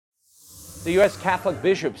The U.S. Catholic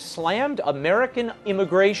bishops slammed American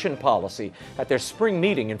immigration policy at their spring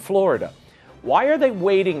meeting in Florida. Why are they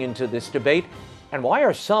wading into this debate, and why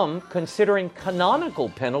are some considering canonical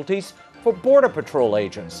penalties for Border Patrol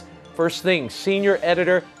agents? First thing, senior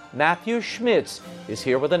editor Matthew SCHMITZ is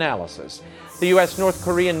here with analysis. The U.S.-North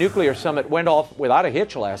Korean nuclear summit went off without a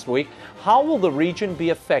hitch last week. How will the region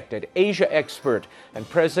be affected? Asia expert and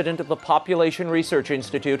president of the Population Research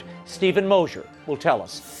Institute, Stephen MOSHER, will tell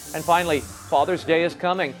us. And finally, Father's Day is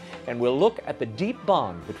coming, and we'll look at the deep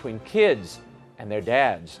bond between kids and their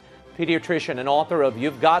dads. Pediatrician and author of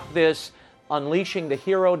You've Got This, Unleashing the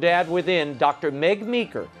Hero Dad Within, Dr. MEG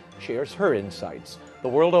MEEKER shares her insights. The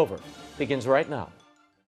World Over begins right now.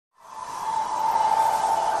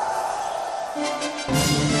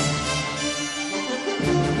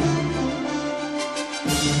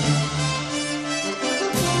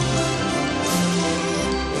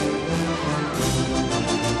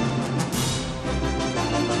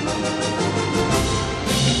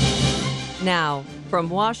 Now, from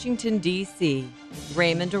Washington, D.C.,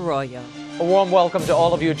 Raymond Arroyo. A warm welcome to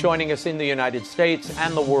all of you joining us in the United States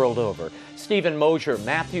and the world over. Stephen MOSHER,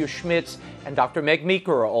 Matthew SCHMITZ, and Dr. MEG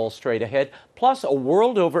MEEKER are all straight ahead, plus a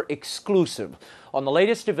world over exclusive on the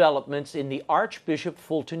latest developments in the Archbishop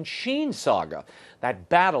Fulton Sheen saga, that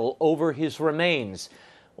battle over his remains.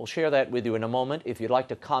 We'll share that with you in a moment. If you'd like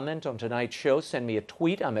to comment on tonight's show, send me a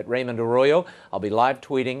tweet. I'm at Raymond Arroyo. I'll be live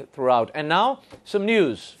tweeting throughout. And now, some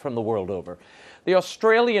news from the world over. The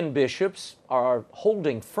Australian bishops are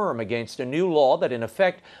holding firm against a new law that, in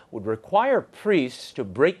effect, would require priests to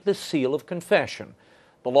break the seal of confession.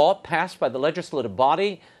 The law, passed by the legislative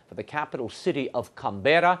body for the capital city of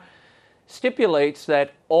Canberra, stipulates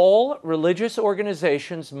that all religious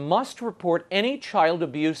organizations must report any child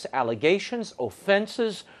abuse allegations,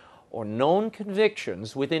 offenses, or known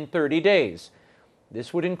convictions within 30 days.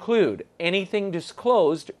 This would include anything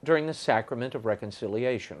disclosed during the Sacrament of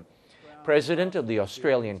Reconciliation. President of the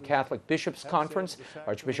Australian Catholic Bishops' Conference,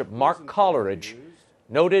 Archbishop Mark Coleridge,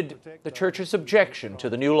 noted the Church's objection to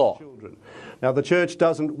the new law. Now, the Church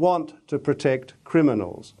doesn't want to protect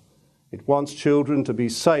criminals. It wants children to be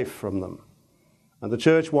safe from them. And the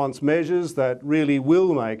Church wants measures that really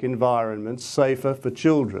will make environments safer for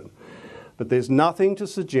children. But there's nothing to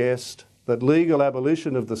suggest that legal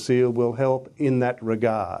abolition of the seal will help in that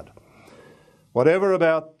regard. Whatever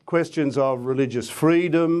about questions of religious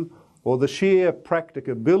freedom or the sheer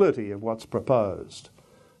practicability of what's proposed,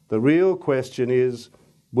 the real question is,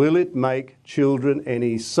 will it make children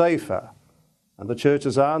any safer? And the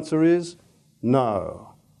Church's answer is no.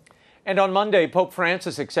 And on Monday, Pope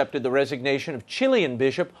Francis accepted the resignation of Chilean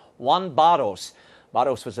Bishop Juan Barros.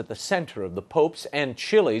 Barros was at the center of the Pope's and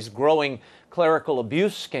Chile's growing clerical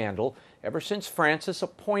abuse scandal ever since Francis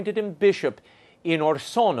appointed him bishop in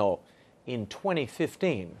Osorno in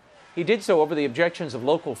 2015. He did so over the objections of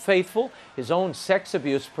local faithful, his own sex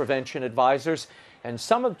abuse prevention advisors, and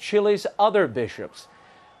some of Chile's other bishops.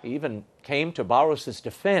 He even came to Barros'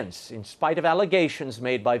 defense in spite of allegations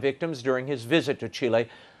made by victims during his visit to Chile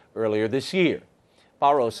earlier this year.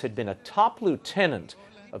 Barros had been a top lieutenant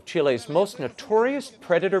of Chile's most notorious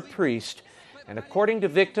predator priest, and according to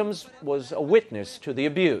victims, was a witness to the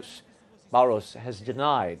abuse. Barros has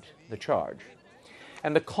denied the charge.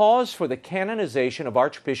 And the cause for the canonization of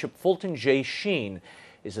Archbishop Fulton J. Sheen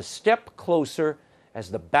is a step closer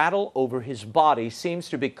as the battle over his body seems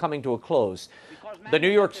to be coming to a close. The New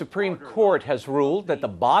York Supreme Court has ruled that the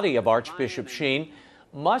body of Archbishop Sheen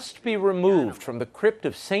must be removed from the crypt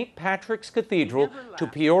of St. Patrick's Cathedral to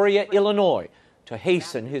Peoria, Illinois, to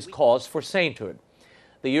hasten his cause for sainthood.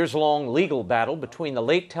 The years-long legal battle between the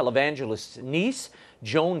late televangelist's niece,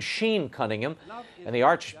 Joan Sheen Cunningham, and the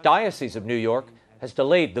Archdiocese of New York has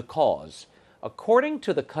delayed the cause. According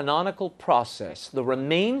to the canonical process, the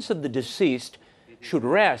remains of the deceased should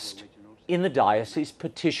rest in the diocese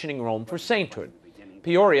petitioning Rome for sainthood.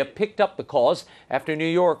 Peoria picked up the cause after New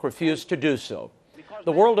York refused to do so.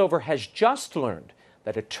 The world over has just learned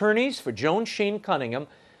that attorneys for Joan Sheen Cunningham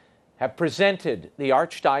have presented the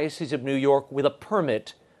Archdiocese of New York with a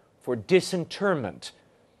permit for disinterment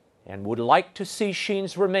and would like to see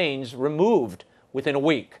Sheen's remains removed within a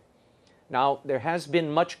week. Now, there has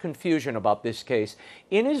been much confusion about this case.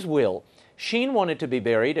 In his will, Sheen wanted to be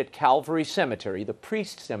buried at Calvary Cemetery, the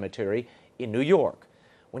priest cemetery in New York.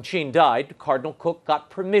 When Sheen died, Cardinal Cook got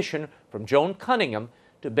permission from Joan Cunningham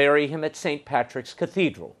to bury him at St. Patrick's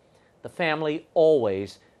Cathedral. The family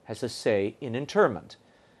always has a say in interment.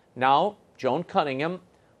 Now, Joan Cunningham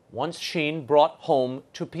wants Sheen brought home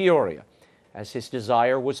to Peoria, as his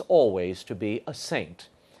desire was always to be a saint.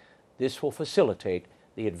 This will facilitate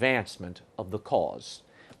the advancement of the cause.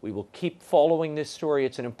 We will keep following this story.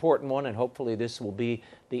 It's an important one, and hopefully this will be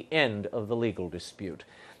the end of the legal dispute.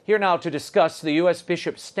 Here now to discuss the U.S.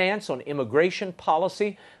 Bishop's stance on immigration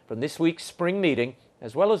policy from this week's spring meeting,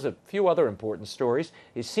 as well as a few other important stories,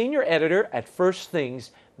 is senior editor at First Things,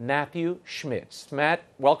 Matthew SCHMITZ. Matt,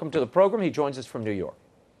 welcome to the program. He joins us from New York.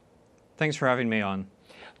 Thanks for having me on.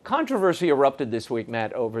 Controversy erupted this week,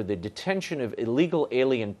 Matt, over the detention of illegal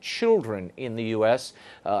alien children in the U.S.,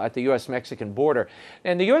 at the U.S.-Mexican border.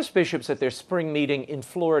 And the U.S. bishops at their spring meeting in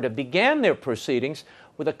Florida began their proceedings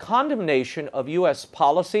with a condemnation of U.S.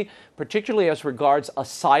 policy, particularly as regards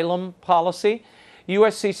asylum policy.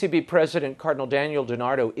 USCCB President Cardinal Daniel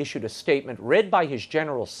DiNardo issued a statement read by his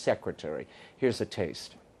General Secretary. Here's a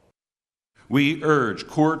taste. We urge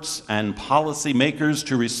courts and policymakers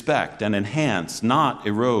to respect and enhance, not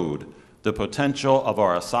erode, the potential of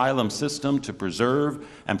our asylum system to preserve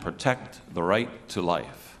and protect the right to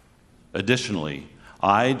life. Additionally,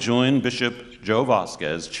 I join Bishop Joe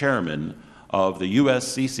Vasquez, chairman of the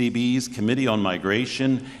USCCB's Committee on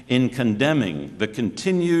Migration, in condemning the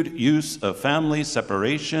continued use of family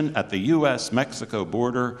separation at the U.S.-Mexico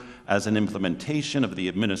border as an implementation of the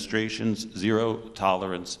administration's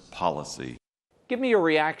zero-tolerance policy. Give me your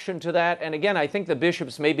reaction to that. And again, I think the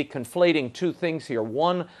bishops may be conflating two things here.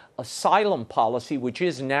 One, asylum policy, which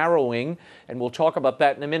is narrowing, and we'll talk about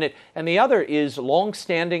that in a minute. And the other is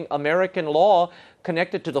longstanding American law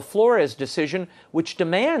connected to the Flores decision, which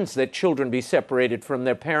demands that children be separated from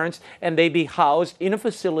their parents and they be housed in a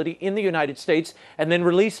facility in the United States and then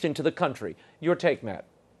released into the country. Your take, Matt.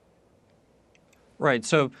 Right.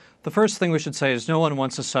 So the first thing we should say is no one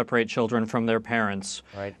wants to separate children from their parents.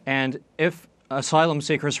 Right. And if asylum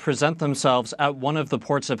seekers present themselves at one of the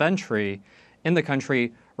ports of entry in the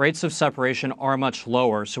country, rates of separation are much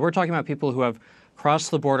lower. So we're talking about people who have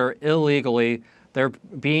crossed the border illegally. They're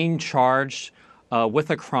being charged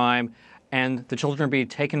with a crime, and the children are being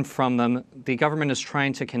taken from them. The government is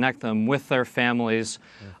trying to connect them with their families.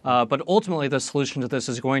 But ultimately, the solution to this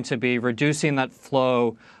is going to be reducing that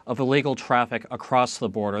flow of illegal traffic across the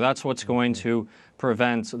border. That's what's going to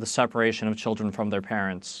prevent the separation of children from their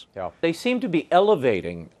parents. Yeah. They seem to be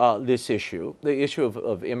elevating this issue, the issue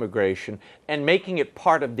of immigration, and making it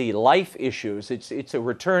part of the life issues. It's a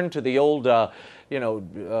return to the old,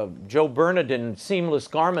 Joe Bernardin seamless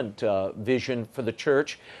garment vision for the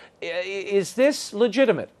church. Is this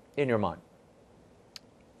legitimate in your mind?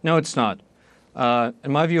 No, it's not.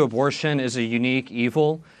 In my view, abortion is a unique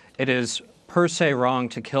evil. It is per se wrong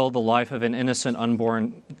to kill the life of an innocent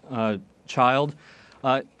unborn child.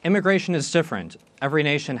 Immigration is different. Every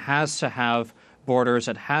nation has to have borders.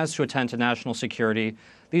 It has to attend to national security.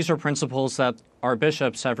 These are principles that our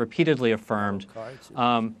bishops have repeatedly affirmed.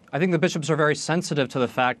 I think the bishops are very sensitive to the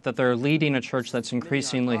fact that they're leading a church that's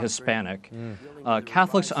increasingly Hispanic.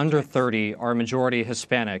 Catholics under 30 are majority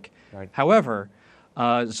Hispanic. Right. However,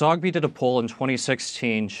 Zogby did a poll in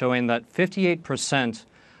 2016 showing that 58%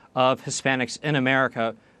 of Hispanics in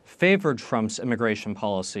America favored Trump's immigration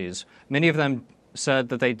policies. Many of them said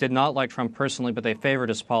that they did not like Trump personally, but they favored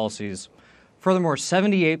his policies. Furthermore,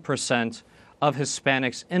 78% of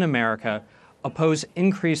Hispanics in America oppose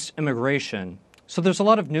increased immigration. So there's a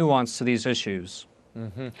lot of nuance to these issues.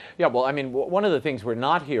 Mm-hmm. Yeah, well, I mean, one of the things we're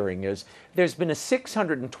not hearing is there's been a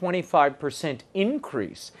 625%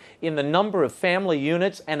 increase in the number of family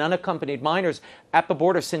units and unaccompanied minors at the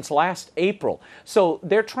border since last April. So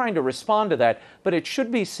they're trying to respond to that. But it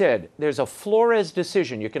should be said, there's a Flores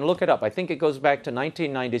decision. You can look it up. I think it goes back to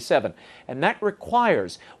 1997. And that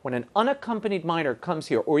requires when an unaccompanied minor comes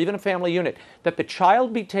here, or even a family unit, that the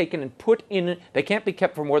child be taken and put in, they can't be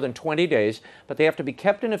kept for more than 20 days, but they have to be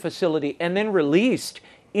kept in a facility and then released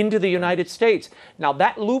into the United States. Now,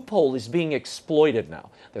 that loophole is being exploited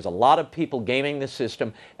now. There's a lot of people gaming the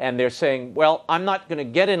system, and they're saying, well, I'm not going to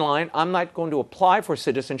get in line. I'm not going to apply for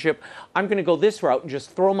citizenship. I'm going to go this route and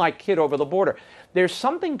just throw my kid over the border. There's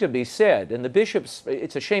something to be said, and the bishops,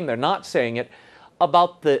 it's a shame they're not saying it,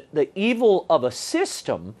 about the evil of a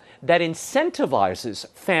system that incentivizes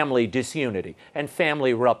family disunity and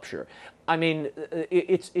family rupture. I mean,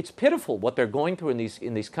 it's pitiful what they're going through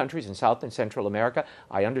in these countries in South and Central America.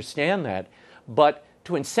 I understand that, but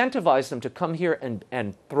to incentivize them to come here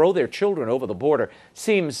and throw their children over the border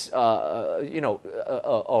seems, a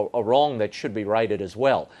wrong that should be righted as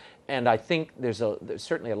well. And I think there's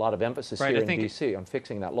certainly a lot of emphasis here in D.C. on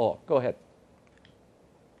fixing that law. Go ahead.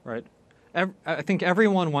 Right. I think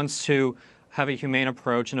everyone wants to have a humane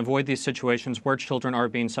approach and avoid these situations where children are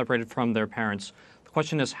being separated from their parents. The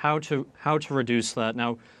question is how to reduce that.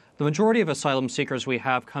 Now, the majority of asylum seekers we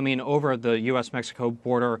have coming over the U.S.-Mexico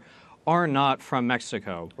border are not from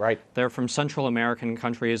Mexico. Right. They're from Central American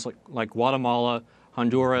countries like Guatemala,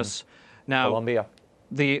 Honduras. Now, Colombia.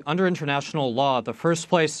 Under international law, the first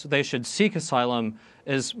place they should seek asylum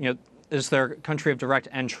is their country of direct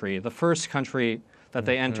entry, the first country that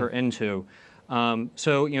they enter into.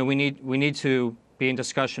 So we need to be in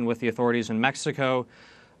discussion with the authorities in Mexico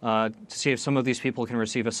to see if some of these people can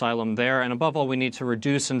receive asylum there. And above all, we need to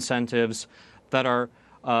reduce incentives that are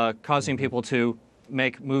causing people to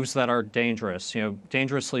make moves that are dangerous,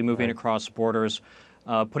 dangerously moving across borders,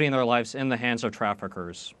 putting their lives in the hands of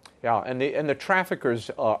traffickers. Yeah, and the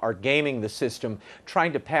traffickers are gaming the system,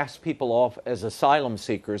 trying to pass people off as asylum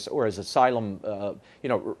seekers or as asylum,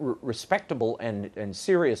 respectable and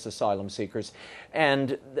serious asylum seekers.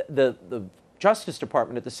 And the Justice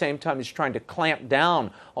Department at the same time is trying to clamp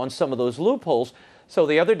down on some of those loopholes. So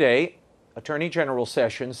the other day, Attorney General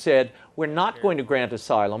Sessions said, we're not going to grant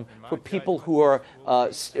asylum for people who are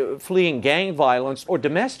fleeing gang violence or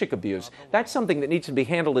domestic abuse. That's something that needs to be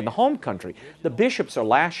handled in the home country. The bishops are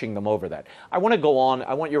lashing them over that. I want to go on.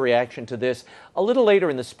 I want your reaction to this. A little later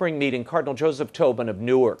in the spring meeting, Cardinal Joseph Tobin of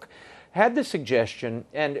Newark had the suggestion,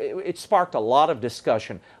 and it sparked a lot of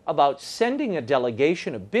discussion, about sending a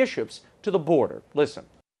delegation of bishops to the border. Listen.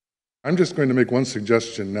 I'm just going to make one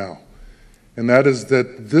suggestion now. And that is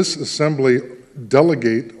that this assembly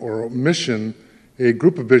delegate or mission a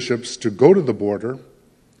group of bishops to go to the border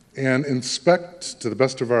and inspect, to the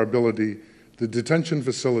best of our ability, the detention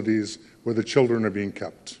facilities where the children are being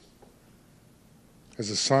kept, as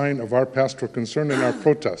a sign of our pastoral concern and our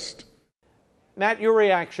protest. Matt, your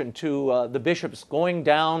reaction to the bishops going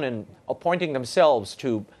down and appointing themselves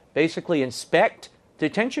to basically inspect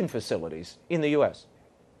detention facilities in the U.S.?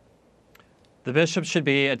 The bishops should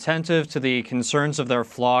be attentive to the concerns of their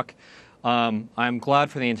flock. I'm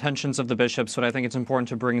glad for the intentions of the bishops, but I think it's important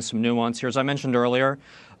to bring some nuance here. As I mentioned earlier,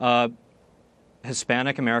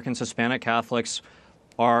 Hispanic Americans, Hispanic Catholics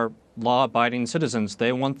are law-abiding citizens.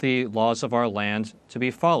 They want the laws of our land to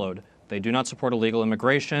be followed. They do not support illegal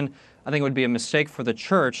immigration. I think it would be a mistake for the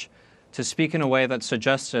church to speak in a way that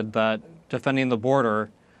suggested that defending the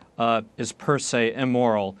border is per se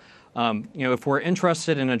immoral. If we're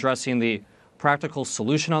interested in addressing the practical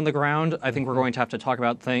solution on the ground, I think we're going to have to talk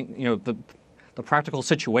about the practical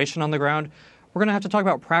situation on the ground. We're going to have to talk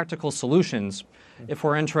about practical solutions. If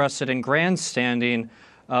we're interested in grandstanding,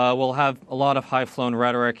 we'll have a lot of high-flown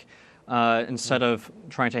rhetoric instead of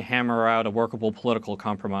trying to hammer out a workable political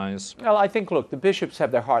compromise. Well, I think, look, the bishops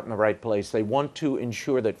have their heart in the right place. They want to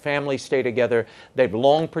ensure that families stay together. They've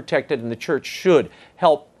long protected, and the church should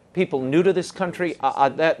help people new to this country.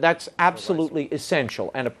 That's absolutely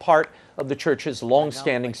essential and a part of the church's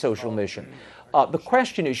long-standing social mission. The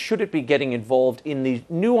question is, should it be getting involved in the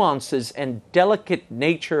nuances and delicate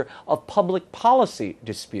nature of public policy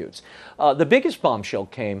disputes? The biggest bombshell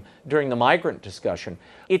came during the migrant discussion.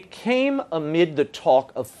 It came amid the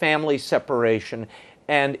talk of family separation,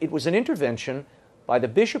 and it was an intervention by the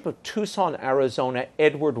Bishop of Tucson, Arizona,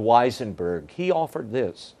 Edward Weisenberg. He offered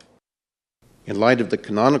this. In light of the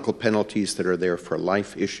canonical penalties that are there for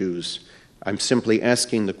life issues, I'm simply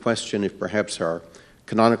asking the question if perhaps our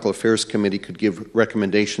Canonical Affairs Committee could give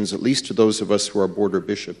recommendations, at least to those of us who are border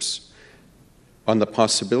bishops, on the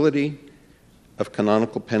possibility of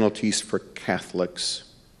canonical penalties for Catholics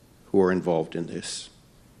who are involved in this.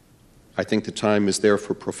 I think the time is there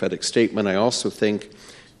for prophetic statement. I also think,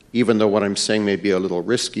 even though what I'm saying may be a little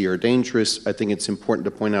risky or dangerous, I think it's important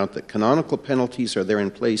to point out that canonical penalties are there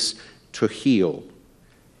in place to heal,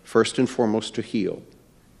 first and foremost to heal,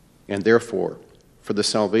 and therefore, for the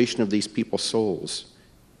salvation of these people's souls,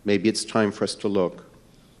 maybe it's time for us to look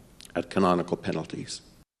at canonical penalties.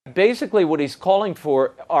 Basically, what he's calling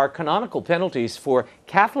for are canonical penalties for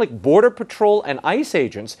Catholic Border Patrol and ICE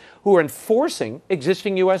agents who are enforcing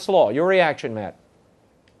existing U.S. law. Your reaction, Matt?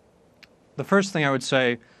 The first thing I would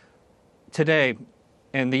say, today,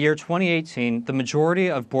 in the year 2018, the majority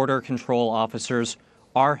of border control officers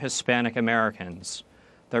are Hispanic Americans.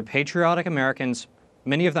 They're patriotic Americans.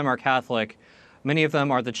 Many of them are Catholic. Many of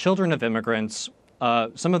them are the children of immigrants.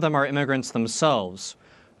 Some of them are immigrants themselves.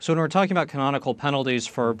 So when we're talking about canonical penalties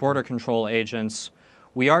for border control agents,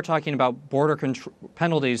 we are talking about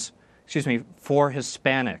penalties for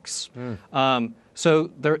Hispanics.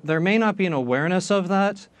 So there may not be an awareness of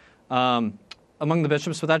that among the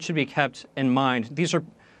bishops, but that should be kept in mind. These are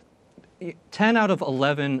 10 out of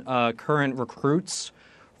 11 current recruits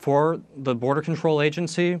for the Border Control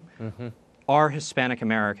Agency are Hispanic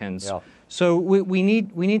Americans. Yeah. So we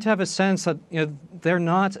need to have a sense that they're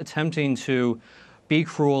not attempting to be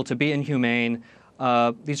cruel, to be inhumane.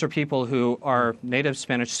 These are people who are native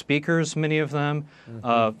Spanish speakers, many of them,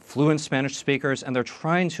 fluent Spanish speakers, and they're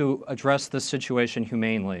trying to address this situation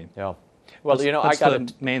humanely. Yeah. Well, that's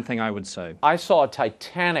the main thing I would say. I saw a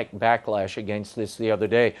titanic backlash against this the other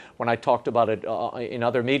day when I talked about it in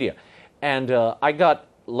other media. And I got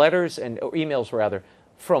letters or emails rather,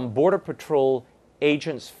 from Border Patrol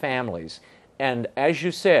agents' families. And as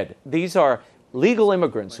you said, these are legal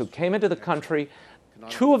immigrants who came into the country.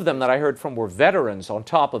 2 of them that I heard from were veterans on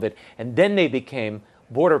top of it, and then they became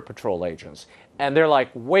Border Patrol agents. And they're like,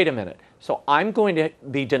 wait a minute, so I'm going to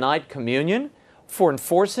be denied communion for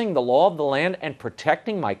enforcing the law of the land and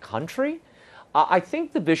protecting my country? I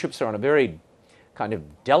think the bishops are on a very kind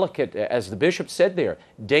of delicate, as the bishop said there,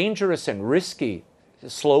 dangerous and risky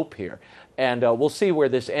slope here. And we'll see where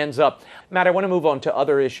this ends up. Matt, I want to move on to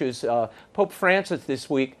other issues. Pope Francis this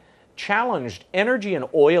week challenged energy and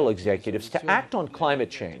oil executives to act on climate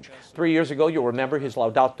change. 3 years ago, you'll remember his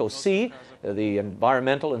Laudato Si, the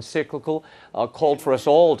environmental encyclical, called for us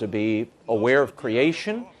all to be aware of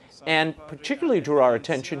creation and particularly drew our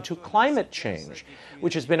attention to climate change,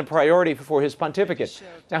 which has been a priority for his pontificate.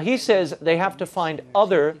 Now, he says they have to find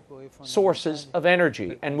other sources of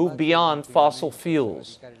energy and move beyond fossil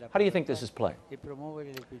fuels. How do you think this is playing?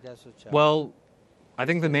 Well, I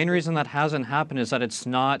think the main reason that hasn't happened is that it's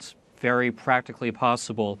not very practically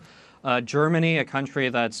possible. Germany, a country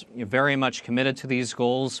that's very much committed to these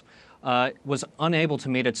goals, was unable to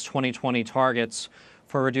meet its 2020 targets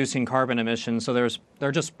for reducing carbon emissions. So there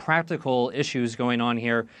are just practical issues going on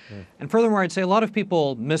here. And furthermore, I'd say a lot of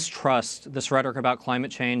people mistrust this rhetoric about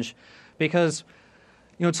climate change because,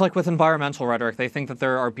 it's like with environmental rhetoric. They think that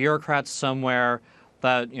there are bureaucrats somewhere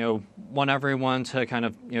that, want everyone to kind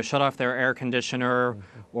of, shut off their air conditioner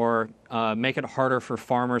or make it harder for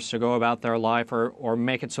farmers to go about their life or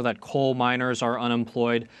make it so that coal miners are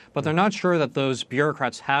unemployed. But they're not sure that those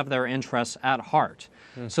bureaucrats have their interests at heart.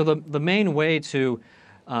 So the main way to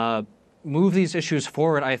move these issues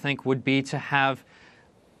forward, I think, would be to have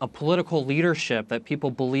a political leadership that people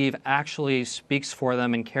believe actually speaks for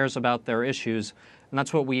them and cares about their issues. And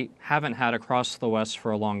that's what we haven't had across the West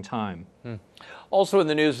for a long time. Also in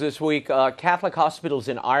the news this week, Catholic hospitals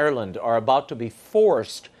in Ireland are about to be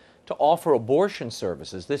forced to offer abortion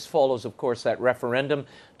services. This follows, of course, that referendum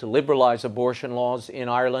to liberalize abortion laws in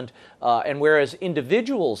Ireland. And whereas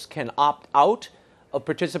individuals can opt out of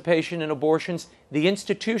participation in abortions, the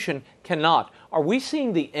institution cannot. Are we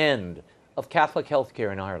seeing the end of Catholic health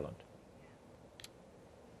care in Ireland?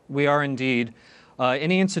 We are indeed.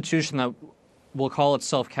 Any institution that will call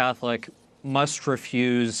itself Catholic must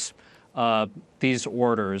refuse these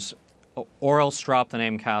orders or else drop the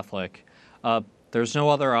name Catholic. There's no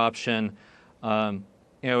other option.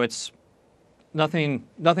 It's nothing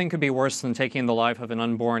could be worse than taking the life of an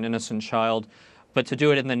unborn innocent child, but to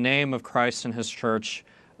do it in the name of Christ and his church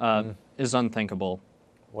is unthinkable.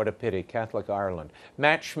 What a pity, Catholic Ireland.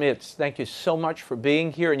 Matt SCHMITZ, thank you so much for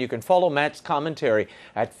being here, and you can follow Matt's commentary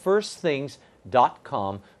at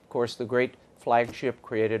firstthings.com. Of course, the great flagship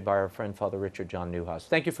created by our friend Father Richard John Newhouse.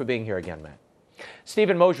 Thank you for being here again, Matt.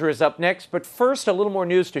 Stephen MOSHER is up next, but first, a little more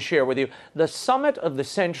news to share with you. The summit of the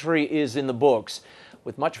century is in the books,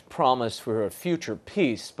 with much promise for a future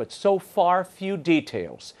peace, but so far, few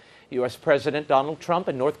details. U.S. President Donald Trump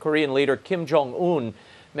and North Korean leader Kim Jong-un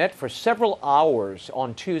met for several hours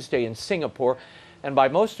on Tuesday in Singapore, and by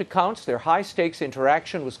most accounts, their high-stakes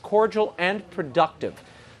interaction was cordial and productive.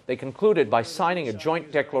 They concluded by signing a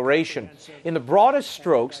joint declaration. In the broadest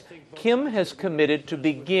strokes, Kim has committed to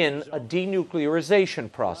begin a denuclearization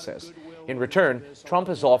process. In return, Trump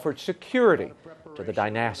has offered security to the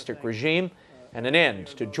dynastic regime and an end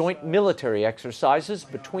to joint military exercises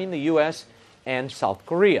between the U.S. and South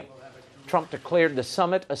Korea. Trump declared the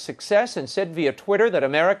summit a success and said via Twitter that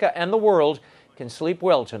America and the world can sleep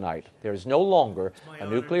well tonight. There is no longer a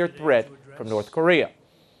nuclear threat from North Korea.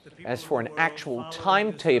 As for an actual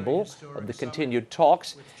timetable of the continued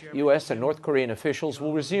talks, U.S. and North Korean officials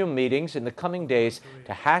will resume meetings in the coming days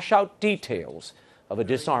to hash out details of a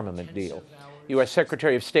disarmament deal. U.S.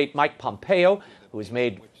 Secretary of State Mike Pompeo, who has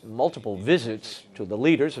made multiple visits to the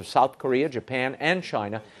leaders of South Korea, Japan, and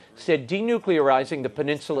China, said denuclearizing the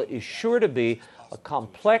peninsula is sure to be a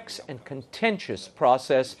complex and contentious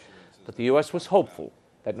process, but the U.S. was hopeful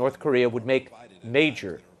that North Korea would make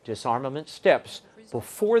major disarmament steps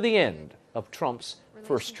before the end of Trump's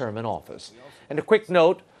first term in office. And a quick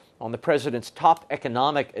note on the president's top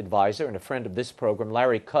economic advisor and a friend of this program,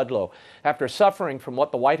 Larry Kudlow. After suffering from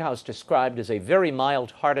what the White House described as a very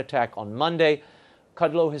mild heart attack on Monday,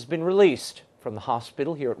 Kudlow has been released from the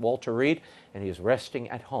hospital here at Walter Reed, and he is resting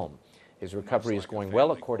at home. His recovery is going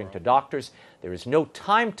well, according to doctors. There is no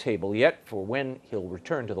timetable yet for when he'll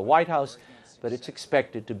return to the White House, but it's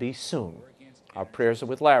expected to be soon. Our prayers are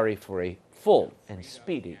with Larry for a full and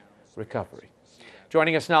speedy recovery.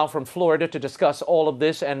 Joining us now from Florida to discuss all of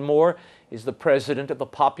this and more is the president of the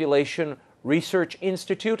Population Research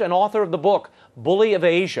Institute and author of the book, Bully of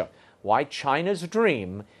Asia, Why China's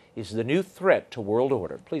Dream is the New Threat to World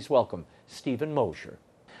Order. Please welcome Stephen Mosher.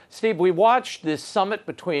 Steve, we watched this summit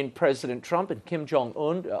between President Trump and Kim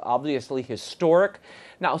Jong-un, obviously historic.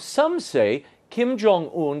 Now, some say Kim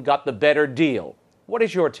Jong-un got the better deal. What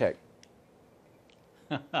is your take?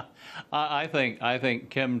 I think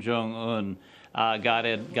Kim Jong-un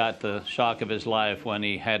got the shock of his life when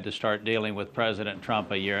he had to start dealing with President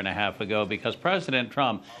Trump a year and a half ago, because President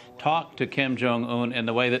Trump talked to Kim Jong-un in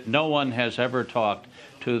the way that no one has ever talked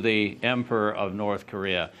to the Emperor of North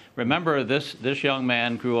Korea. Remember, this young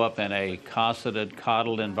man grew up in a cosseted,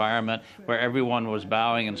 coddled environment where everyone was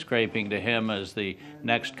bowing and scraping to him as the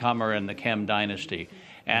next comer in the Kim dynasty.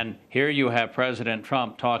 And here you have President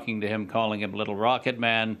Trump talking to him, calling him Little Rocket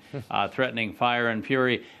Man, threatening fire and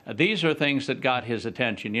fury. These are things that got his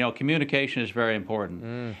attention. You know, communication is very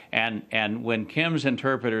important. And when Kim's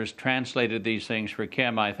interpreters translated these things for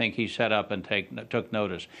Kim, I think he sat up and took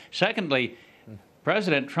notice. Secondly,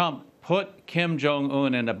 President Trump put Kim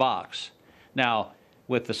Jong-un in a box. Now,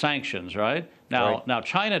 with the sanctions, right? Now,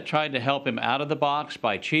 China tried to help him out of the box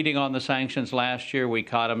by cheating on the sanctions last year. We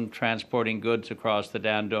caught him transporting goods across the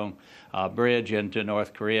Dandong Bridge into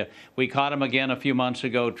North Korea. We caught him again a few months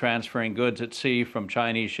ago transferring goods at sea from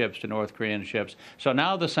Chinese ships to North Korean ships. So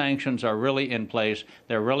now the sanctions are really in place.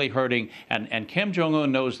 They're really hurting. And Kim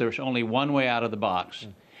Jong-un knows there's only one way out of the box,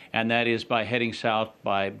 and that is by heading south,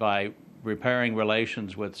 by repairing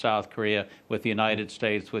relations with South Korea, with the United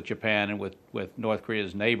States, with Japan, and with North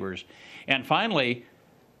Korea's neighbors. And finally,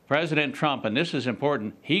 President Trump, and this is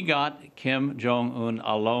important, he got Kim Jong-un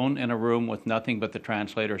alone in a room with nothing but the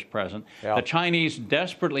translators present. Yeah. The Chinese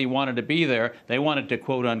desperately wanted to be there. They wanted to,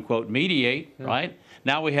 quote unquote, mediate, right?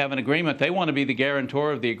 Now we have an agreement. They want to be the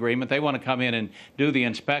guarantor of the agreement. They want to come in and do the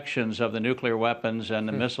inspections of the nuclear weapons and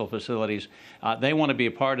the missile facilities. They want to be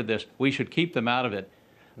a part of this. We should keep them out of it.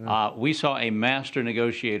 We saw a master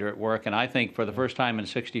negotiator at work, and I think for the first time in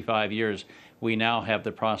 65 years, we now have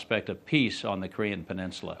the prospect of peace on the Korean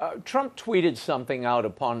Peninsula. Trump tweeted something out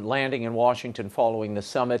upon landing in Washington following the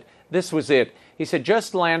summit. This was it. He said,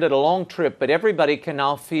 "Just landed a long trip, but everybody can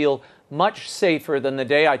now feel much safer than the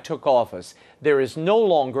day I took office. There is no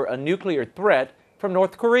longer a nuclear threat from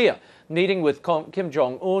North Korea." Meeting with Kim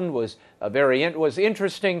Jong-un was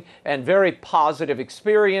interesting and very positive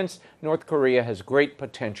experience. North Korea has great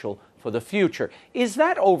potential for the future. Is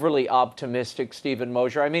that overly optimistic, Stephen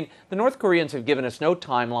Mosher? I mean, the North Koreans have given us no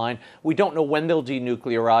timeline. We don't know when they'll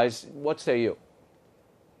denuclearize. What say you?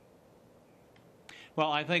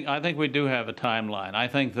 Well, I think we do have a timeline. I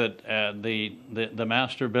think that the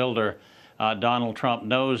master builder, Donald Trump,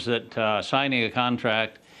 knows that signing a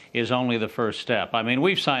contract is only the first step. I mean,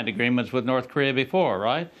 we've signed agreements with North Korea before,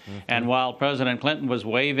 right? And while President Clinton was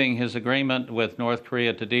waiving his agreement with North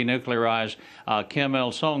Korea to denuclearize, Kim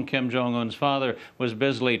Il-sung, Kim Jong-un's father, was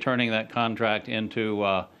busily turning that contract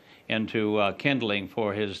into kindling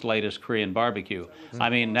for his latest Korean barbecue. I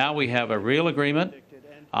mean, now we have a real agreement.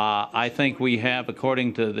 I think we have,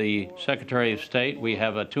 according to the Secretary of State, we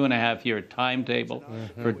have a 2.5-year timetable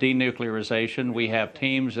for denuclearization. We have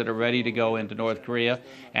teams that are ready to go into North Korea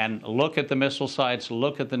and look at the missile sites,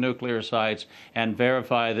 look at the nuclear sites, and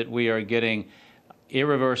verify that we are getting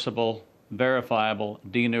irreversible, verifiable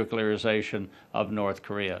denuclearization of North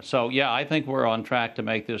Korea. So, yeah, I think we're on track to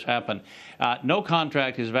make this happen. No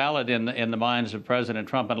contract is valid in the minds of President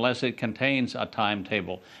Trump unless it contains a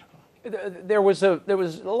timetable. There was a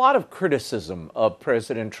lot of criticism of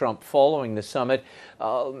President Trump following the summit,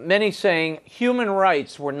 many saying human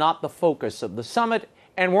rights were not the focus of the summit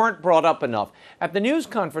and weren't brought up enough. At the news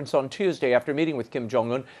conference on Tuesday after meeting with Kim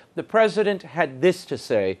Jong-un, the president had this to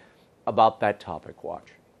say about that topic.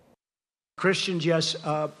 Watch. Christians, yes,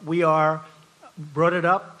 we brought it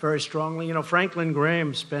up very strongly. You know, Franklin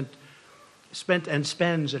Graham spent and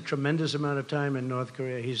spends a tremendous amount of time in North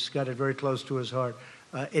Korea. He's got it very close to his heart.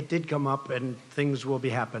 It did come up, and things will be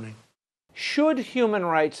happening. Should human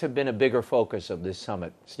rights have been a bigger focus of this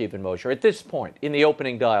summit, Stephen Mosher, at this point in the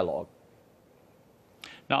opening dialogue?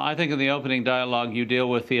 No, I think in the opening dialogue you deal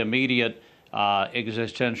with the immediate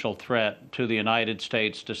existential threat to the United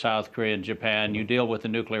States, to South Korea and Japan. You deal with the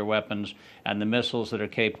nuclear weapons and the missiles that are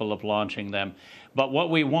capable of launching them. But what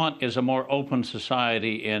we want is a more open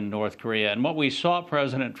society in North Korea. And what we saw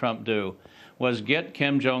President Trump do was get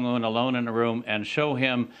Kim Jong-un alone in a room and show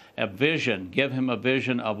him a vision, give him a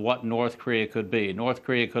vision of what North Korea could be. North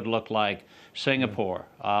Korea could look like Singapore,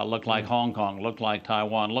 look like Hong Kong, look like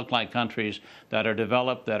Taiwan, look like countries that are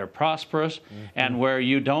developed, that are prosperous, and where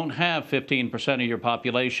you don't have 15% of your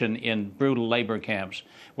population in brutal labor camps,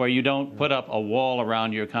 where you don't put up a wall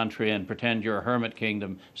around your country and pretend you're a hermit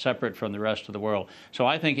kingdom separate from the rest of the world. So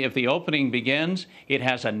I think if the opening begins, it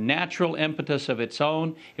has a natural impetus of its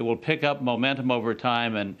own. It will pick up momentum over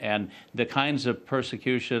time, and the kinds of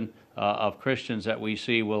persecution of Christians that we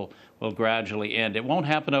see will gradually end. It won't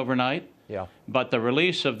happen overnight. Yeah. But the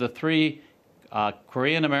release of the 3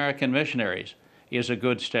 Korean-American missionaries is a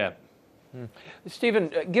good step. Stephen,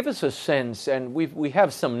 give us a sense, and we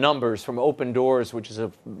have some numbers from Open Doors, which is a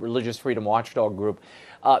religious freedom watchdog group.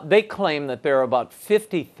 They claim that there are about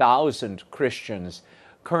 50,000 Christians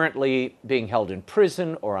currently being held in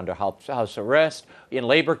prison or under house arrest, in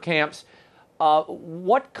labor camps.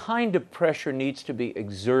 What kind of pressure needs to be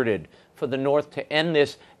exerted for the North to end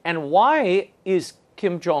this, and why is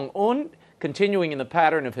Kim Jong-un continuing in the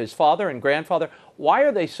pattern of his father and grandfather? Why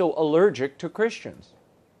are they so allergic to Christians?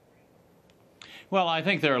 Well, I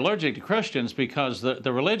think they're allergic to Christians because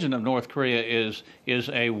the religion of North Korea is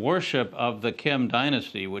a worship of the Kim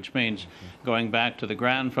dynasty, which means going back to the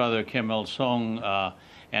grandfather Kim Il-sung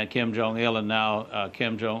and Kim Jong-il and now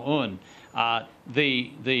Kim Jong-un.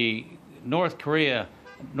 The North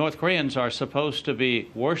Koreans are supposed to be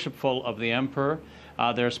worshipful of the emperor.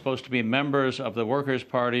 They're supposed to be members of the Workers'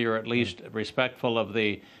 Party, or at least respectful of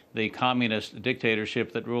the communist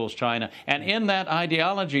dictatorship that rules China. And in that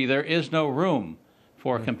ideology, there is no room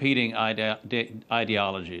for competing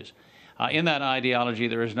ideologies. In that ideology,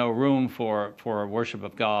 there is no room for worship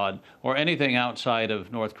of God or anything outside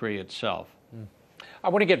of North Korea itself. I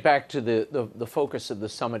want to get back to the focus of the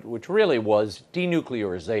summit, which really was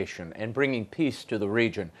denuclearization and bringing peace to the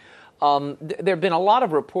region. There have been a lot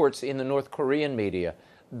of reports in the North Korean media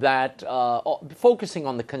that focusing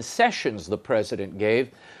on the concessions the president gave.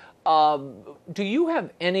 Do you have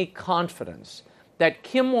any confidence that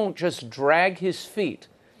Kim won't just drag his feet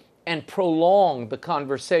and prolong the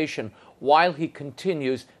conversation while he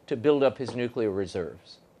continues to build up his nuclear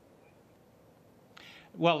reserves?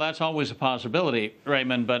 Well, that's always a possibility,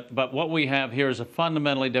 Raymond, but what we have here is a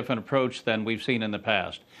fundamentally different approach than we've seen in the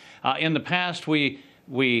past. In the past, we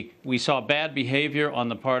saw bad behavior on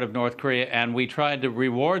the part of North Korea, and we tried to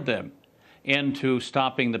reward them into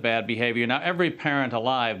stopping the bad behavior. Now, every parent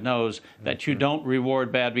alive knows that you don't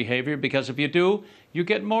reward bad behavior, because if you do, you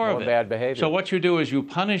get more of it. Bad behavior. So what you do is you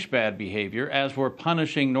punish bad behavior, as we're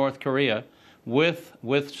punishing North Korea with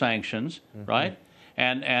sanctions, right?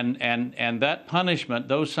 And that punishment,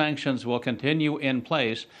 those sanctions will continue in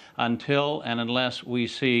place until and unless we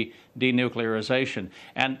see denuclearization.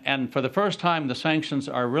 And for the first time, the sanctions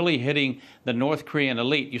are really hitting the North Korean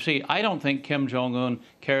elite. You see, I don't think Kim Jong-un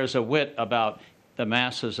cares a whit about the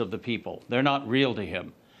masses of the people. They're not real to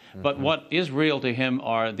him. But what is real to him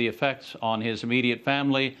are the effects on his immediate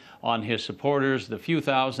family, on his supporters, the few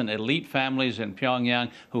thousand elite families in Pyongyang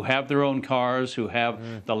who have their own cars, who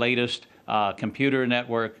have the latest computer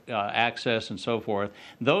network access and so forth.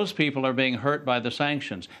 Those people are being hurt by the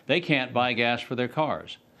sanctions. They can't buy gas for their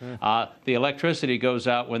cars. The electricity goes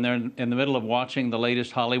out when they're in the middle of watching the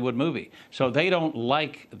latest Hollywood movie. So they don't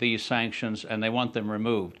like these sanctions, and they want them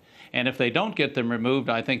removed. And if they don't get them removed,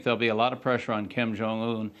 I think there'll be a lot of pressure on Kim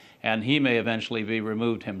Jong-un, and he may eventually be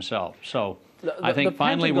removed himself. So I think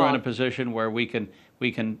finally we're in a position where we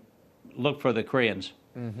can look for the Koreans.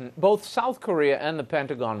 Both South Korea and the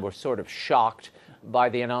Pentagon were sort of shocked by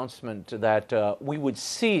the announcement that we would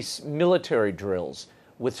cease military drills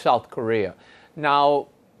with South Korea. Now,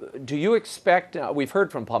 do you expect, we've heard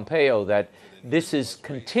from Pompeo that this is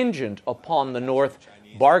contingent upon the North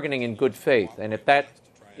bargaining in good faith, and if that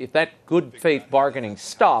good faith bargaining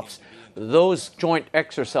stops, those joint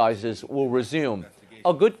exercises will resume.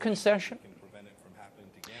 A good concession?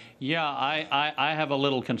 Yeah, I have a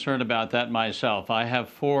little concern about that myself. I have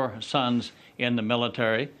 4 sons in the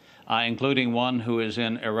military, including one who is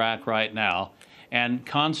in Iraq right now. And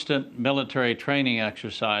constant military training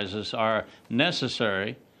exercises are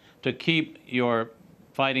necessary to keep your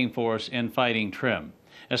fighting force in fighting trim,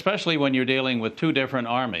 especially when you're dealing with 2 different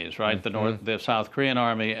armies, right? The South Korean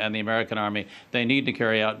army and the American army. They need to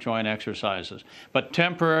carry out joint exercises. But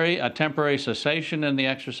a temporary cessation in the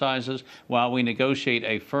exercises while we negotiate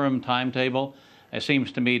a firm timetable, it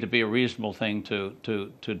seems to me to be a reasonable thing to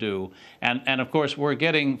do. And of course, we're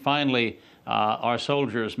getting finally our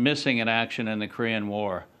soldiers missing in action in the Korean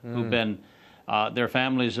War, who've been Their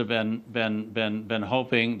families have been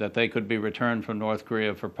hoping that they could be returned from North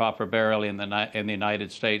Korea for proper burial in the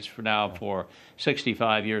United States for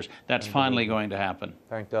 65 years. That's finally going to happen.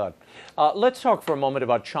 Thank God. Let's talk for a moment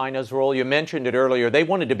about China's role. You mentioned it earlier. They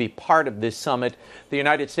wanted to be part of this summit. The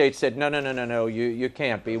United States said, no, you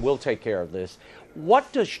can't be. We'll take care of this.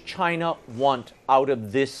 What does China want out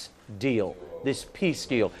of this deal, this peace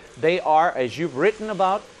deal? They are, as you've written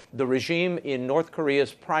about, the regime in North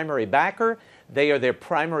Korea's primary backer. They are their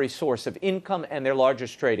primary source of income and their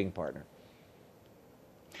largest trading partner.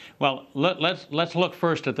 Well, let's look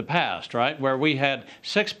first at the past, right, where we had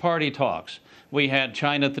 6-party talks. We had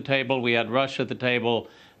China at the table, we had Russia at the table,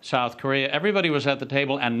 South Korea. Everybody was at the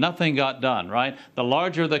table and nothing got done, right? The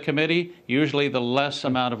larger the committee, usually the less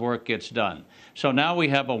amount of work gets done. So now we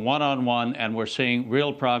have a one-on-one and we're seeing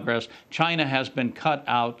real progress. China has been cut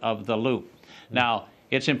out of the loop. Now,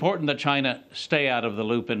 it's important that China stay out of the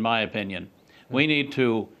loop, in my opinion. We need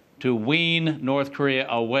to wean North Korea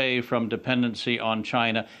away from dependency on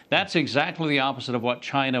China. That's exactly the opposite of what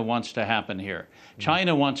China wants to happen here.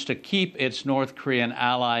 China wants to keep its North Korean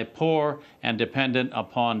ally poor and dependent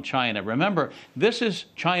upon China. Remember, this is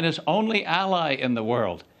China's only ally in the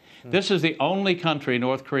world. This is the only country,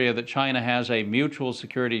 North Korea, that China has a mutual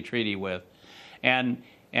security treaty with. And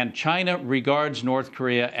China regards North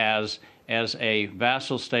Korea as a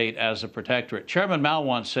vassal state, as a protectorate. Chairman Mao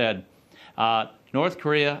once said, North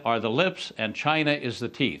Korea are the lips and China is the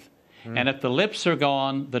teeth. And if the lips are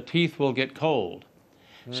gone, the teeth will get cold.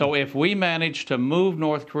 So if we manage to move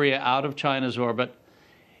North Korea out of China's orbit,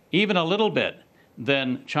 even a little bit,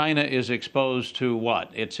 then China is exposed to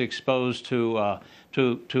what? It's exposed to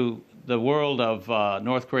the world of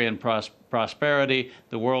North Korean prosperity,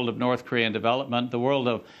 the world of North Korean development, the world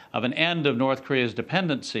of an end of North Korea's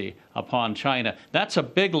dependency upon China. That's a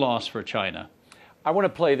big loss for China. I want to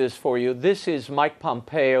play this for you. This is Mike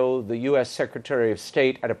Pompeo, the U.S. Secretary of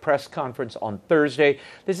State, at a press conference on Thursday.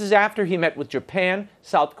 This is after he met with Japan,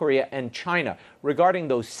 South Korea, and China regarding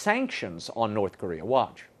those sanctions on North Korea.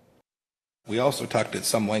 Watch. We also talked at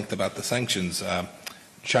some length about the sanctions.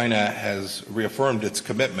 China has reaffirmed its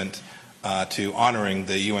commitment to honoring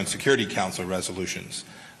the UN Security Council resolutions.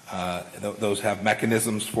 Those have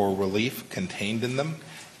mechanisms for relief contained in them,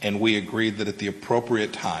 and we agreed that at the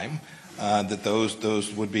appropriate time that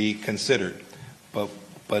those would be considered.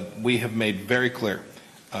 But we have made very clear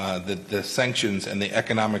that the sanctions and the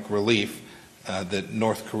economic relief that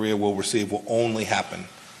North Korea will receive will only happen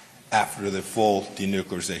after the full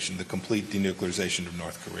denuclearization, the complete denuclearization of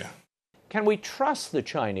North Korea. Can we trust the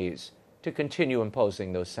Chinese to continue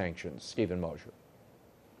imposing those sanctions, Stephen Mosher?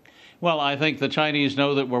 Well, I think the Chinese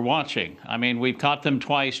know that we're watching. I mean, we've caught them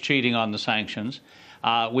twice cheating on the sanctions.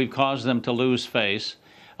 We've caused them to lose face.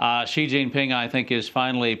 Xi Jinping, I think, is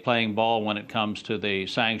finally playing ball when it comes to the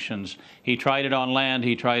sanctions. He tried it on land,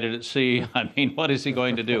 he tried it at sea. I mean, what is he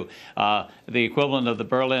going to do? The equivalent of the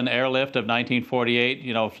Berlin airlift of 1948,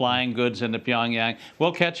 you know, flying goods into Pyongyang.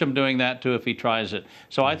 We'll catch him doing that, too, if he tries it.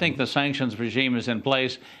 So I think the sanctions regime is in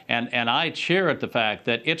place, and I cheer at the fact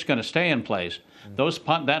that it's going to stay in place.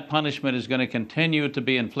 That punishment is going to continue to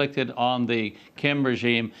be inflicted on the Kim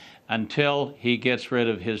regime until he gets rid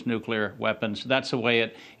of his nuclear weapons. That's the way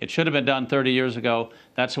it should have been done 30 years ago.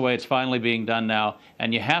 That's the way it's finally being done now.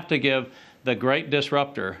 And you have to give the great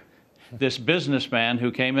disruptor, this businessman who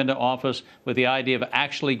came into office with the idea of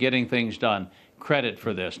actually getting things done, credit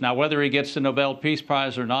for this. Now, whether he gets the Nobel Peace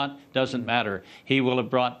Prize or not doesn't matter. He will have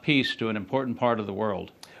brought peace to an important part of the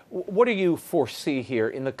world. What do you foresee here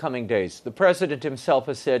in the coming days? The president himself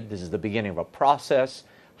has said this is the beginning of a process.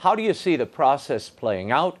 How do you see the process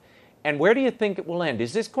playing out? And where do you think it will end?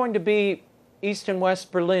 Is this going to be East and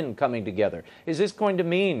West Berlin coming together? Is this going to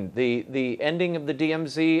mean the ending of the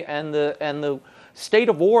DMZ and the state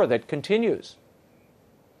of war that continues?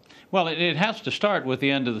 Well, it has to start with the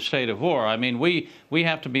end of the state of war. I mean, we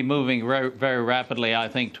have to be moving very, very rapidly, I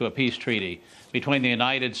think, to a peace treaty between the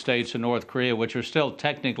United States and North Korea, which are still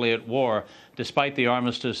technically at war, despite the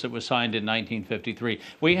armistice that was signed in 1953.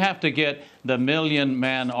 We have to get the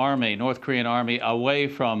million-man army, North Korean army, away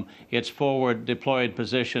from its forward deployed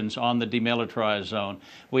positions on the demilitarized zone.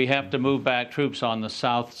 We have to move back troops on the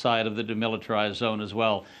south side of the demilitarized zone as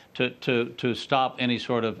well to stop any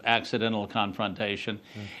sort of accidental confrontation.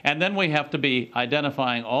 And then we have to be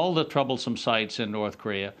identifying all the troublesome sites in North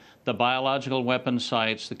Korea, the biological weapons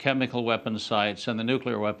sites, the chemical weapons sites, and the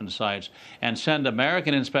nuclear weapons sites, and send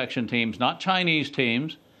American inspection teams, not Chinese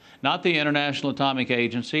teams, not the International Atomic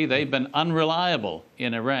Agency. They've been unreliable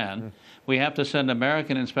in Iran. We have to send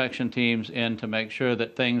American inspection teams in to make sure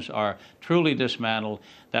that things are truly dismantled,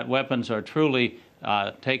 that weapons are truly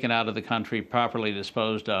taken out of the country, properly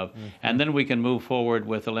disposed of, and then we can move forward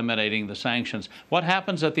with eliminating the sanctions. What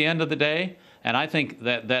happens at the end of the day? And I think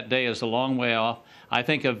that that day is a long way off. I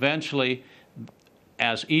think eventually,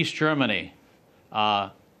 as East Germany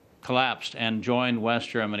collapsed and joined West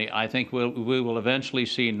Germany, I think we will eventually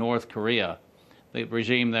see North Korea, the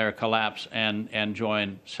regime there, collapse and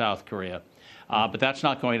join South Korea. But that's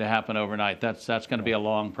not going to happen overnight. That's going to be a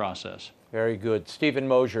long process. Very good. Stephen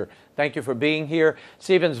Mosher, thank you for being here.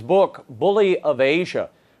 Stephen's book, Bully of Asia,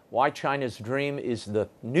 Why China's Dream is the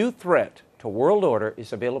New Threat to World Order,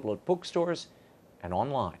 is available at bookstores and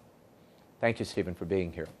online. Thank you, Stephen, for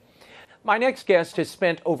being here. My next guest has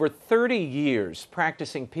spent over 30 years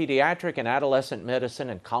practicing pediatric and adolescent medicine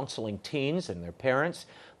and counseling teens and their parents.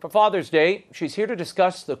 For Father's Day, she's here to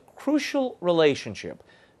discuss the crucial relationship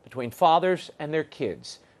between fathers and their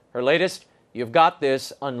kids. Her latest, You've Got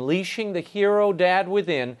This, Unleashing the Hero Dad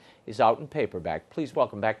Within, is out in paperback. Please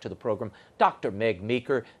welcome back to the program Dr. MEG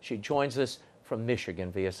MEEKER. She joins us from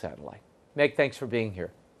Michigan via satellite. Meg, thanks for being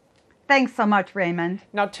here. Thanks so much, Raymond.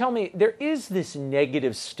 Now tell me, there is this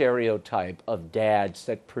negative stereotype of dads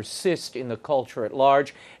that persist in the culture at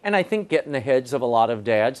large, and I think get in the heads of a lot of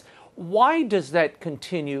dads. Why does that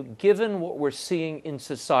continue, given what we're seeing in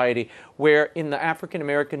society, where in the African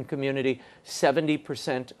American community,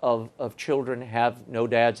 70% of children have no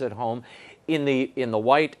dads at home? In the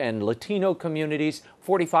white and Latino communities,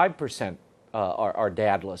 45% are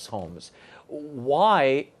dadless homes.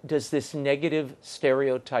 Why does this negative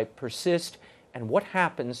stereotype persist, and what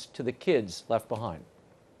happens to the kids left behind?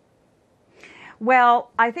 Well,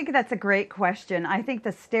 I think that's a great question. I think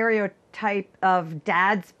the stereotype of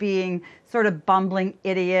dads being sort of bumbling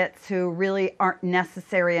idiots who really aren't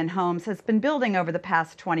necessary in homes has been building over the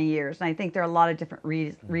past 20 years. And I think there are a lot of different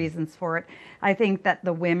reasons for it. I think that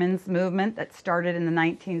the women's movement that started in the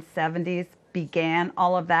 1970s began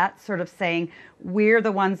all of that, sort of saying we're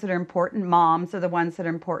the ones that are important, moms are the ones that are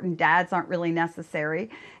important, dads aren't really necessary.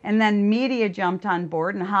 And then media jumped on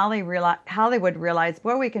board, and Hollywood realized,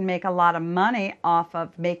 boy, we can make a lot of money off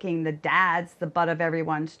of making the dads the butt of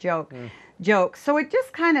everyone's joke. So it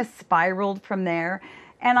just kind of spiraled from there.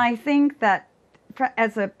 And I think that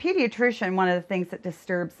as a pediatrician, one of the things that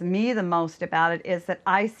disturbs me the most about it is that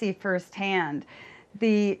I see firsthand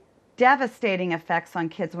the devastating effects on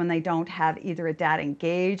kids when they don't have either a dad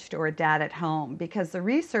engaged or a dad at home, because the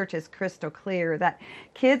research is crystal clear that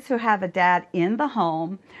kids who have a dad in the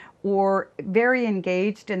home or very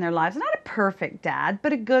engaged in their lives, not a perfect dad,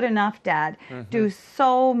 but a good enough dad, do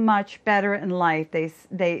so much better in life.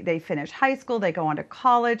 They finish high school, they go on to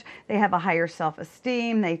college, they have a higher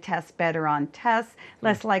self-esteem, they test better on tests,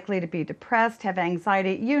 less likely to be depressed, have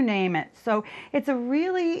anxiety, you name it. So it's a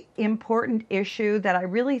really important issue that I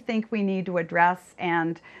really think we need to address,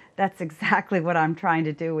 and that's exactly what I'm trying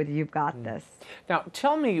to do with You've Got This. Now,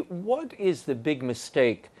 tell me, what is the big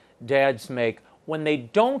mistake dads make when they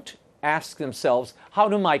don't ask themselves, how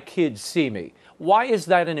do my kids see me? Why is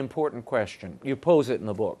that an important question? You pose it in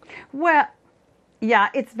the book. Well, yeah,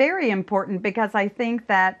 it's very important because I think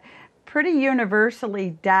that pretty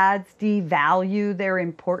universally dads devalue their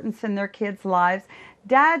importance in their kids' lives.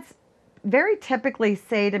 Dads very typically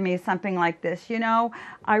say to me something like this, you know,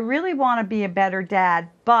 I really want to be a better dad,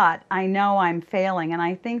 but I know I'm failing. And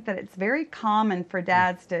I think that it's very common for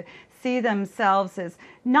dads to see themselves as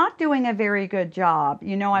not doing a very good job.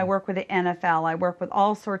 You know, I work with the NFL, I work with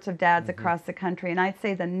all sorts of dads across the country, and I'd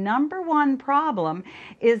say the number one problem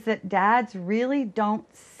is that dads really don't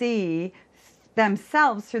see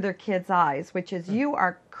themselves through their kids' eyes, which is, you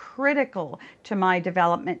are critical to my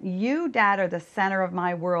development. You, dad, are the center of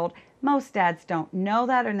my world. Most dads don't know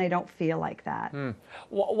that, and they don't feel like that.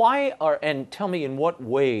 Why are, and tell me in what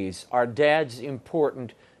ways are dads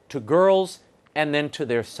important to girls and then to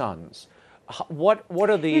their sons? What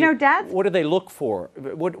are the, you know, dads, what do they look for?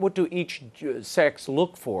 What do each sex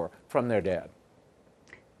look for from their dad?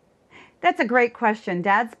 That's a great question.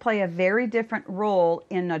 Dads play a very different role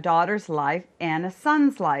in a daughter's life and a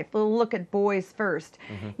son's life. We'll look at boys first.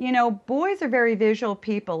 You know, boys are very visual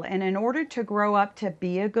people, and in order to grow up to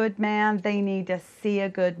be a good man, they need to see a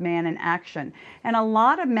good man in action. And a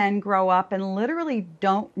lot of men grow up and literally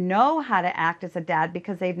don't know how to act as a dad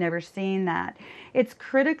because they've never seen that. It's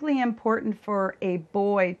critically important for a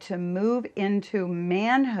boy to move into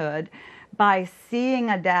manhood by seeing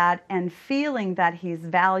a dad and feeling that he's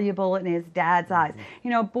valuable in his dad's eyes. You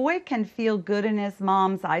know, a boy can feel good in his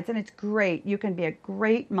mom's eyes, and it's great. You can be a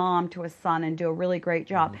great mom to a son and do a really great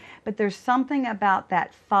job. But there's something about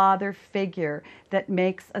that father figure that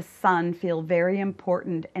makes a son feel very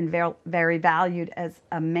important and very valued as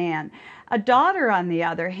a man. A daughter, on the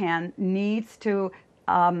other hand, needs to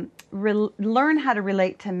learn how to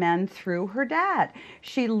relate to men through her dad.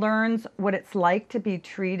 She learns what it's like to be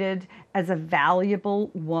treated as a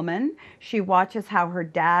valuable woman. She watches how her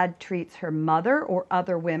dad treats her mother or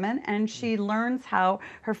other women, and she learns how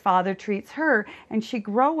her father treats her. And she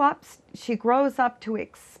grows up to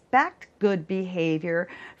expect good behavior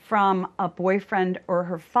from a boyfriend or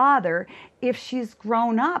her father if she's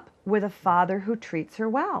grown up with a father who treats her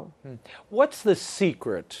well. What's the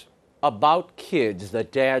secret about kids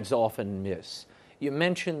that dads often miss? You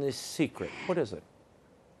mentioned this secret. What is it?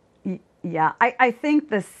 Yeah, I think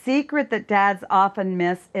the secret that dads often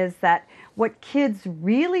miss is that what kids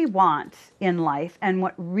really want in life and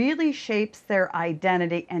what really shapes their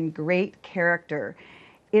identity and great character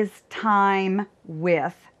is time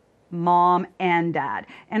with mom and dad.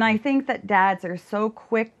 And I think that dads are so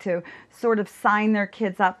quick to sort of sign their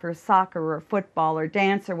kids up for soccer or football or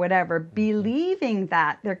dance or whatever, believing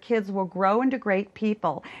that their kids will grow into great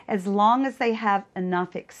people as long as they have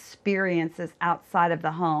enough experiences outside of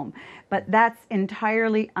the home. But that's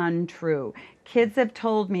entirely untrue. Kids have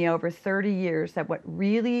told me over 30 years that what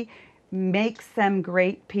really makes them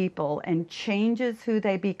great people and changes who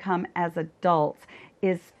they become as adults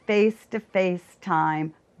is face-to-face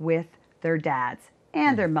time with their dads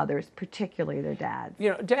and their mothers, particularly their dads. You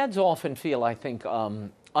know, dads often feel, I think,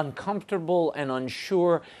 uncomfortable and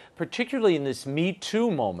unsure, particularly in this Me Too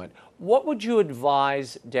moment. What would you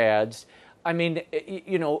advise dads? I mean,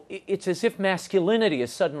 you know, it's as if masculinity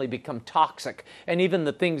has suddenly become toxic, and even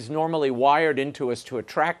the things normally wired into us to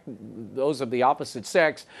attract those of the opposite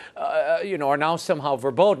sex, you know, are now somehow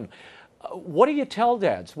verboten. What do you tell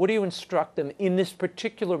dads? What do you instruct them in this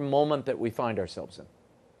particular moment that we find ourselves in?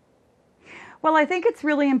 Well, I think it's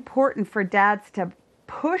really important for dads to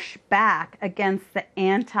push back against the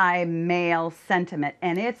anti-male sentiment.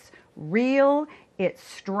 And it's real, it's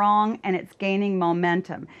strong, and it's gaining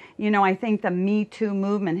momentum. You know, I think the Me Too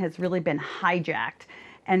movement has really been hijacked.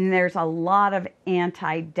 And there's a lot of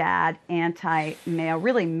anti-dad, anti-male,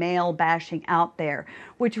 really male bashing out there,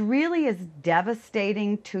 which really is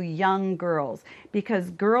devastating to young girls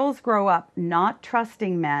because girls grow up not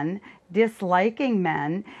trusting men, disliking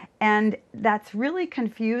men, and that's really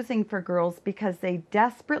confusing for girls because they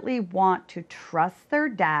desperately want to trust their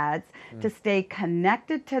dads, to stay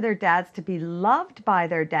connected to their dads, to be loved by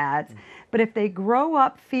their dads. But if they grow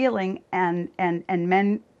up feeling, and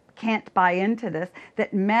men can't buy into this,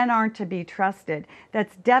 that men aren't to be trusted,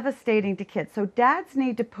 that's devastating to kids. So dads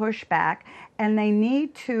need to push back, and they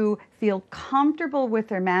need to feel comfortable with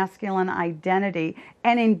their masculine identity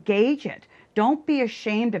and engage it. Don't be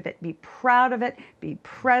ashamed of it. Be proud of it. Be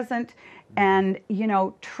present. And, you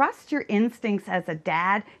know, trust your instincts as a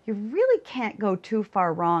dad. You really can't go too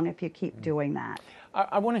far wrong if you keep doing that.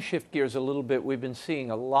 I want to shift gears a little bit. We've been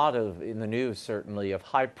seeing a lot of, in the news certainly, of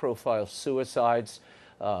high-profile suicides.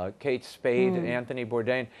 Kate Spade, Anthony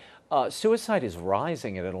Bourdain. Suicide is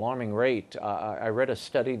rising at an alarming rate. I read a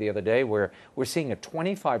study the other day where we're seeing a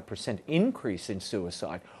 25% increase in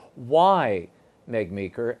suicide. Why, Meg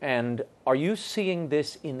Meeker? And are you seeing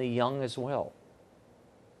this in the young as well?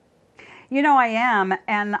 You know, I am,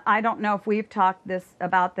 and I don't know if we've talked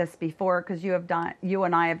about this before because you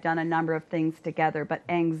and I have done a number of things together, but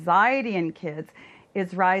anxiety in kids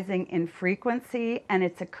is rising in frequency, and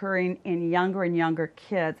it's occurring in younger and younger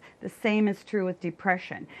kids. The same is true with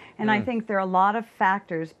depression. And I think there are a lot of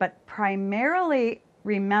factors, but primarily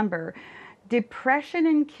remember, depression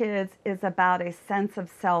in kids is about a sense of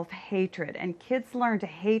self-hatred, and kids learn to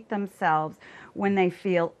hate themselves when they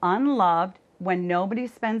feel unloved, when nobody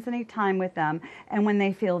spends any time with them, and when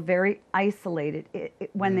they feel very isolated,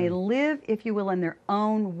 when they live, if you will, in their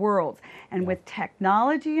own worlds. And with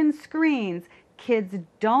technology and screens, kids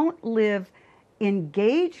don't live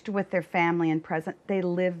engaged with their family and present. They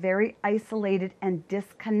live very isolated and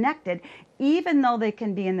disconnected, even though they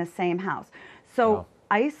can be in the same house. So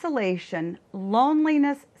isolation,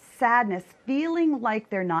 loneliness, sadness, feeling like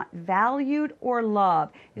they're not valued or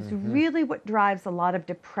loved is really what drives a lot of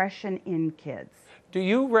depression in kids. Do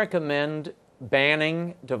you recommend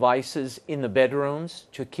banning devices in the bedrooms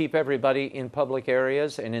to keep everybody in public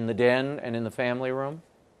areas and in the den and in the family room?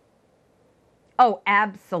 Oh,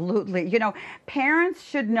 absolutely. You know, parents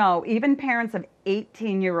should know, even parents of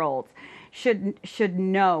 18-year-olds should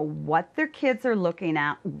know what their kids are looking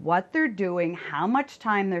at, what they're doing, how much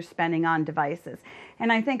time they're spending on devices.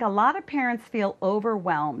 And I think a lot of parents feel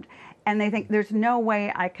overwhelmed and they think there's no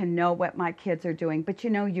way I can know what my kids are doing. But you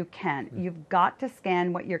know, you can. You've got to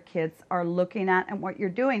scan what your kids are looking at and what you're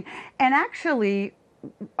doing. And actually,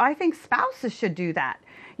 I think spouses should do that.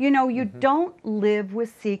 You know, you don't live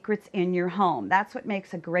with secrets in your home. That's what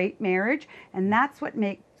makes a great marriage, and that's what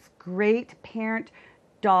makes great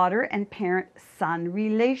parent-daughter and parent-son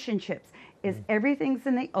relationships. Is everything's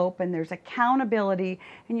in the open, there's accountability,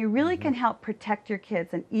 and you really can help protect your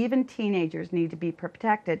kids, and even teenagers need to be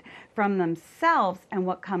protected from themselves and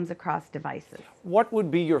what comes across devices. What would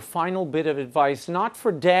be your final bit of advice, not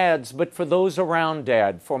for dads, but for those around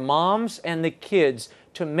dad, for moms and the kids,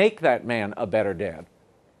 to make that man a better dad?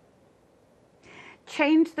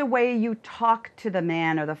 Change the way you talk to the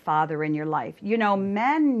man or the father in your life. You know,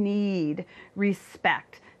 men need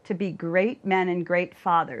respect to be great men and great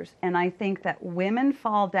fathers. And I think that women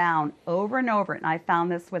fall down over and over, and I found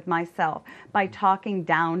this with myself, by talking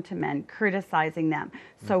down to men, criticizing them.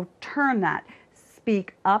 So turn that.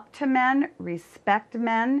 Speak up to men, respect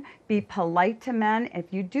men, be polite to men.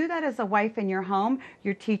 If you do that as a wife in your home,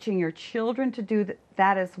 you're teaching your children to do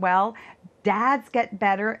that as well. Dads get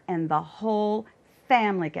better and the whole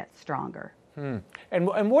family gets stronger.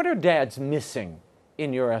 And what are dads missing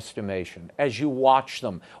in your estimation as you watch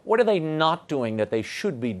them? What are they not doing that they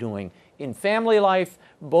should be doing in family life,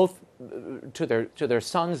 both to their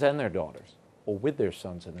sons and their daughters, or with their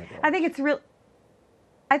sons and their daughters?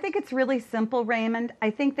 I think it's really simple, Raymond.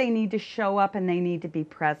 I think they need to show up and they need to be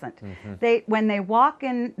present. When they walk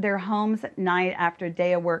in their homes at night after a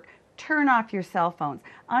day of work, turn off your cell phones.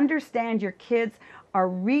 Understand your kids are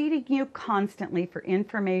reading you constantly for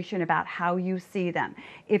information about how you see them.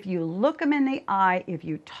 If you look them in the eye, if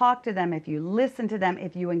you talk to them, if you listen to them,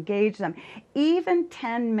 if you engage them, even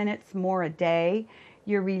 10 minutes more a day,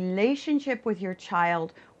 your relationship with your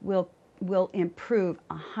child will improve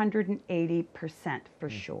 180% for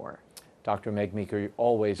sure. Dr. Meg Meeker, you're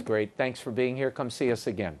always great. Thanks for being here. Come see us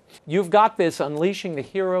again. You've got this. Unleashing the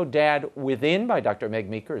Hero Dad Within by Dr. Meg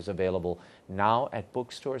Meeker is available now at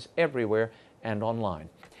bookstores everywhere and online.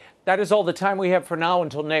 That is all the time we have for now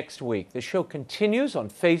until next week. The show continues on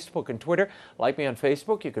Facebook and Twitter. Like me on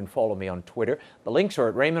Facebook, you can follow me on Twitter. The links are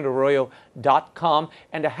at RaymondArroyo.com.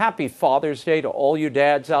 And a happy Father's Day to all you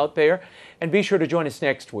dads out there. And be sure to join us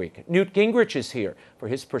next week. Newt Gingrich is here for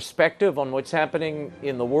his perspective on what's happening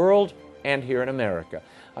in the world and here in America.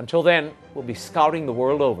 Until then, we'll be scouting the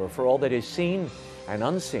world over for all that is seen and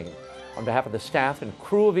unseen. On behalf of the staff and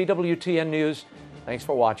crew of EWTN News, thanks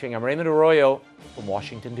for watching. I'm Raymond Arroyo from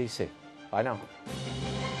Washington, D.C. Bye now.